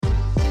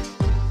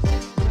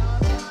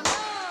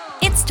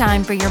It's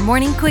time for your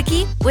morning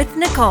quickie with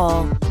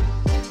Nicole.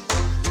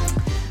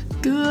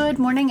 Good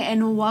morning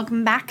and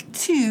welcome back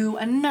to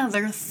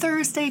another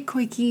Thursday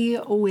quickie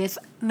with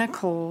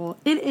Nicole.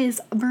 It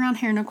is Brown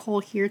Hair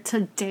Nicole here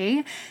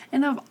today,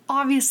 and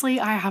obviously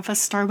I have a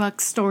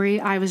Starbucks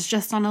story. I was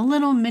just on a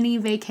little mini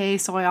vacay,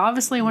 so I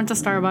obviously went to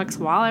Starbucks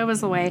while I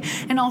was away.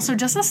 And also,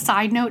 just a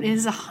side note, it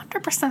is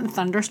 100%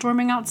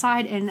 thunderstorming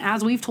outside, and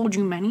as we've told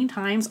you many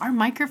times, our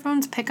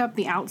microphones pick up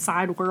the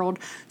outside world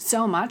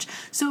so much.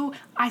 So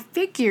I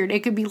figured it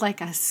could be like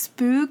a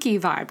spooky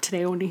vibe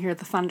today when you hear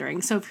the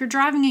thundering. So if you're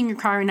driving in your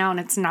car right now and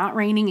it's not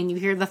raining and you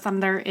hear the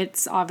thunder,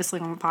 it's obviously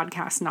on the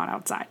podcast, not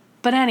outside.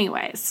 But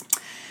anyways,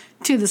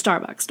 to the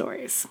Starbucks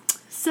stories.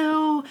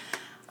 So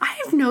I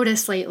have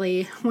noticed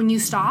lately when you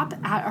stop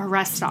at a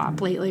rest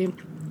stop lately,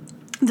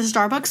 the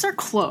Starbucks are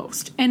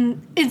closed.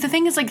 And the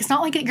thing is, like, it's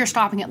not like you're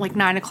stopping at like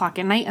 9 o'clock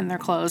at night and they're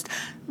closed.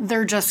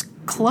 They're just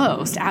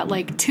closed at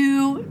like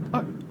 2.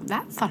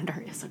 That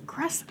thunder is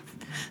aggressive.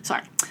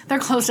 Sorry. They're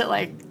closed at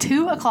like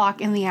 2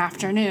 o'clock in the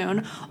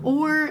afternoon,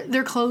 or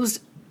they're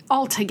closed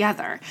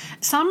altogether.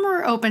 Some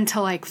were open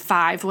till like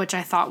 5, which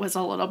I thought was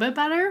a little bit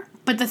better.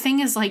 But the thing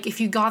is, like, if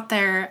you got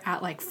there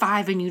at like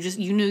 5 and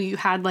you knew you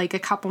had like a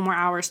couple more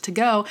hours to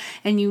go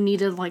and you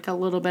needed like a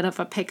little bit of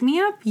a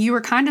pick-me-up, you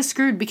were kind of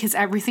screwed because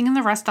everything in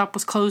the rest stop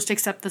was closed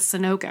except the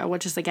Sunoco,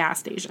 which is the gas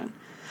station.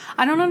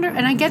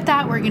 And I get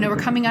that we're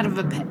coming out of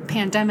a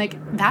pandemic.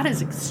 That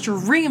is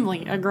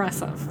extremely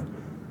aggressive.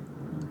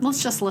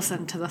 Let's just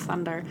listen to the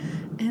thunder.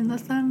 And the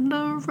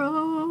thunder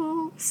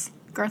rolls.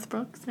 Garth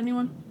Brooks,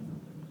 anyone?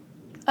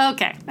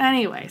 Okay,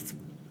 anyways,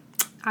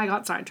 I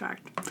got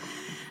sidetracked.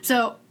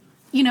 So,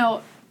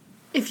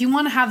 if you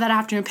want to have that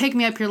afternoon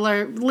pick-me-up, you're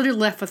literally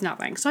left with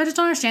nothing. So I just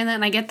don't understand that,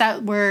 and I get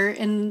that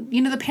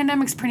the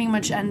pandemic's pretty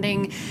much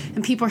ending,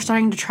 and people are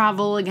starting to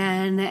travel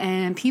again,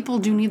 and people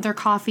do need their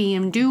coffee,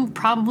 and do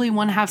probably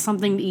want to have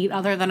something to eat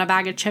other than a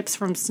bag of chips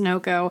from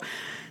Sunoco.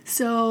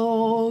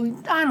 So,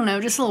 I don't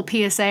know, just a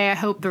little PSA. I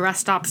hope the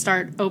rest stops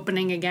start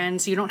opening again,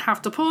 so you don't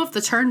have to pull off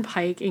the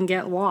turnpike and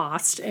get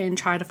lost and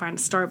try to find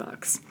a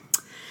Starbucks.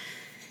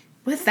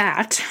 With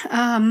that,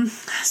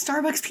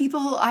 Starbucks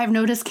people, I've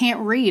noticed,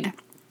 can't read.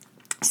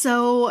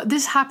 So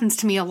this happens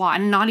to me a lot,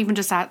 and not even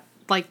just at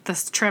like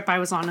this trip I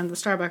was on in the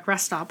Starbucks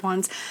rest stop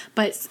once,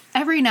 but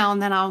every now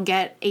and then I'll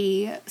get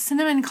a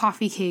cinnamon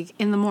coffee cake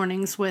in the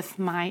mornings with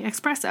my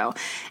espresso.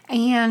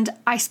 And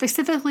I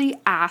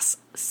specifically ask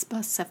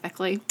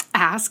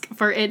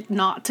for it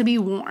not to be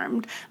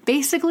warmed.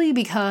 Basically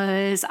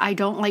because I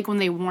don't like when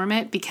they warm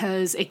it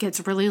because it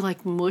gets really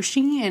like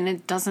mushy and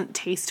it doesn't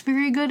taste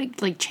very good.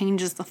 It like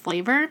changes the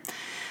flavor.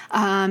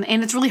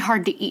 And it's really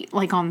hard to eat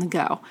like on the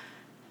go.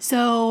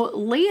 So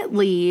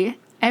lately,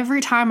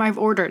 every time I've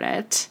ordered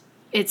it,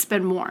 it's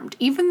been warmed,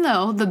 even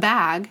though the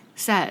bag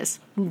says,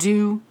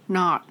 do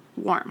not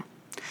warm.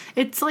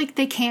 It's like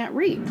they can't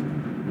read.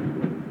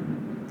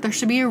 There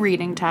should be a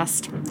reading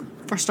test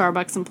for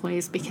Starbucks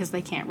employees because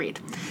they can't read.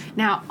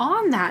 Now,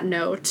 on that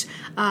note,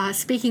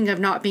 speaking of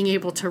not being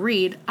able to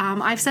read,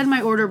 I've said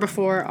my order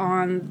before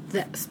on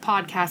this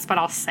podcast, but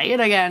I'll say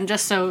it again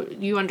just so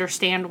you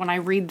understand when I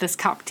read this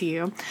cup to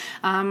you.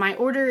 My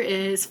order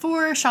is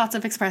 4 shots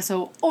of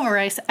espresso over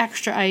ice,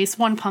 extra ice,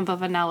 1 pump of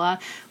vanilla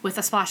with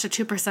a splash of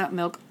 2%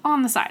 milk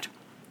on the side.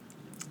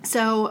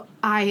 So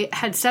I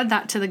had said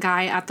that to the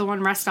guy at the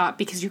one rest stop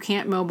because you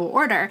can't mobile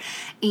order,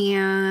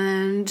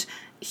 and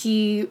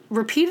he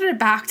repeated it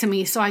back to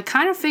me, so I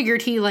kind of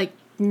figured he like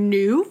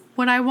knew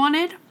what I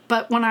wanted.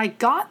 But when I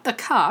got the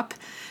cup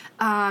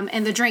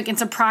and the drink, and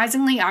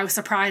surprisingly, I was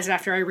surprised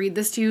after I read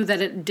this to you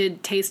that it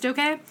did taste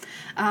okay.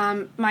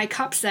 My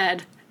cup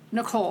said,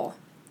 Nicole,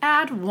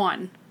 add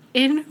 1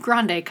 in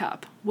grande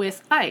cup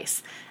with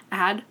ice.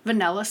 Add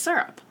vanilla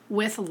syrup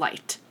with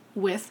light,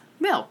 with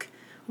milk,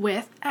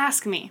 with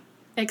ask me,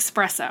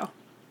 espresso,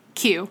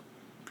 Q.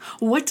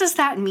 What does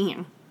that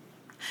mean?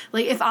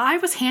 Like, if I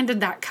was handed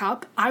that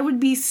cup, I would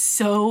be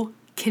so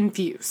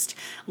confused.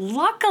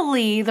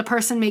 Luckily, the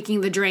person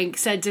making the drink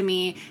said to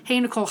me,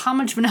 hey, Nicole, how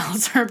much vanilla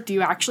syrup do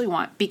you actually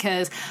want?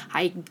 Because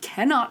I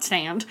cannot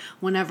stand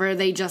whenever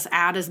they just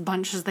add as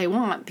much as they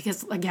want.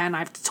 Because, again,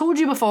 I've told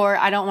you before,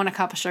 I don't want a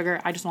cup of sugar.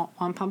 I just want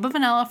 1 pump of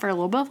vanilla for a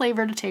little bit of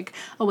flavor to take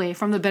away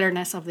from the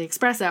bitterness of the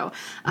espresso.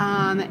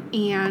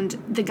 And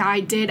the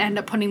guy did end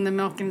up putting the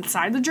milk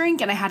inside the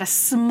drink, and I had a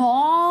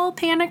small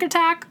panic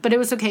attack, but it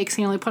was okay because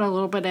he only put a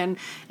little bit in,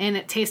 and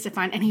it tasted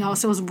fine. And he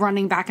also was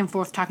running back and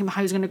forth talking about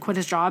how he was going to quit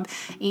his job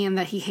and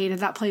that he hated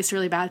that place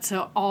really bad.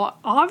 So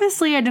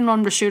obviously I didn't want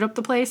him to shoot up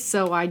the place,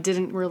 so I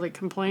didn't really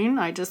complain.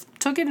 I just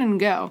took it and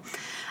go.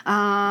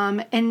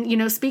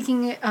 And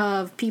speaking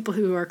of people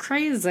who are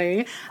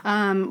crazy,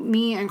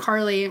 me and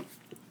Carly,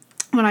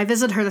 when I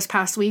visited her this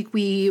past week,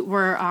 we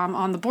were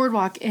on the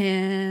boardwalk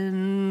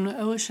in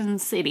Ocean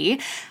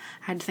City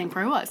I had to think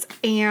where I was.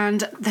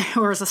 And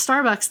there was a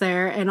Starbucks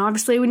there, and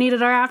obviously we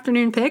needed our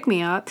afternoon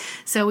pick-me-up.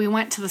 So we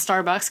went to the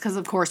Starbucks, because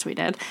of course we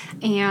did.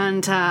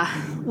 And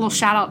little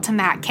shout out to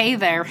Matt K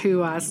there, who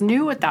was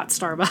new at that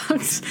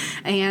Starbucks.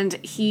 And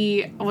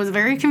he was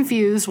very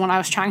confused when I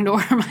was trying to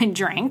order my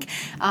drink.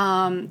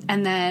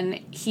 And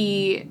then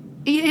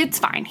it's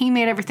fine. He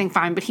made everything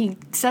fine, but he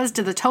says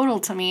to the total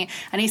to me,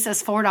 and he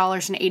says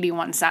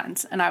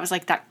 $4.81. And I was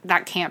like,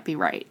 that can't be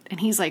right. And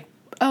he's like,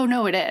 oh,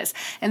 no, it is.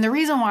 And the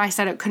reason why I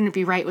said it couldn't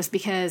be right was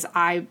because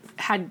I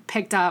had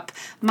picked up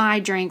my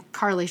drink,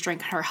 Carly's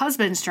drink, and her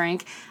husband's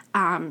drink,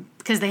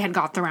 because they had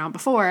got the round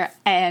before.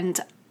 And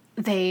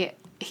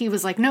he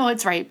was like, no,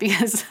 it's right,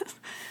 because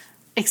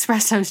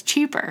espresso's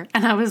cheaper.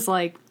 And I was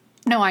like,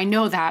 no, I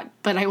know that,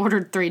 but I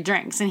ordered 3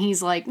 drinks. And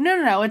he's like,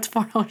 no, it's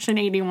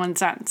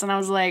 $4.81. And I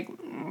was like,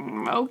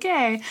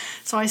 okay.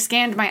 So I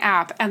scanned my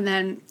app, and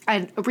then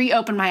I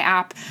reopened my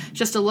app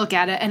just to look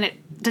at it, and it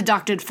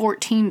deducted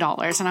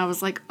 $14. And I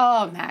was like,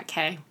 oh, Matt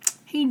K,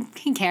 he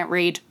can't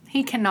read.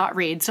 He cannot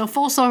read. So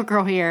full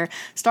circle here,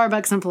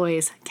 Starbucks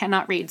employees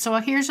cannot read. So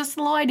here's just a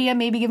little idea.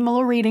 Maybe give them a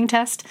little reading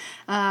test,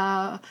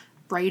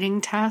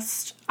 writing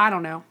test. I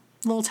don't know.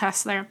 Little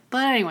test there.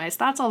 But anyways,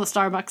 that's all the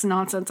Starbucks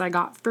nonsense I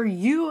got for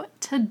you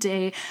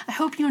today. I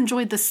hope you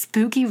enjoyed the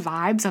spooky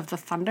vibes of the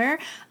thunder,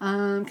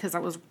 because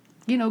that was,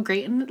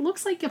 great. And it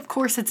looks like, of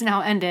course, it's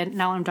now ended.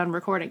 Now I'm done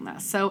recording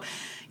this. So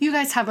you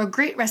guys have a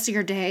great rest of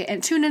your day,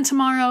 and tune in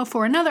tomorrow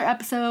for another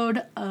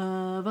episode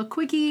of A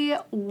Quickie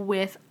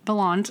with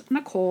Blonde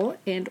Nicole,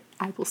 and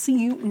I will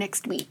see you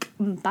next week.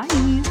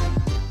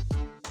 Bye.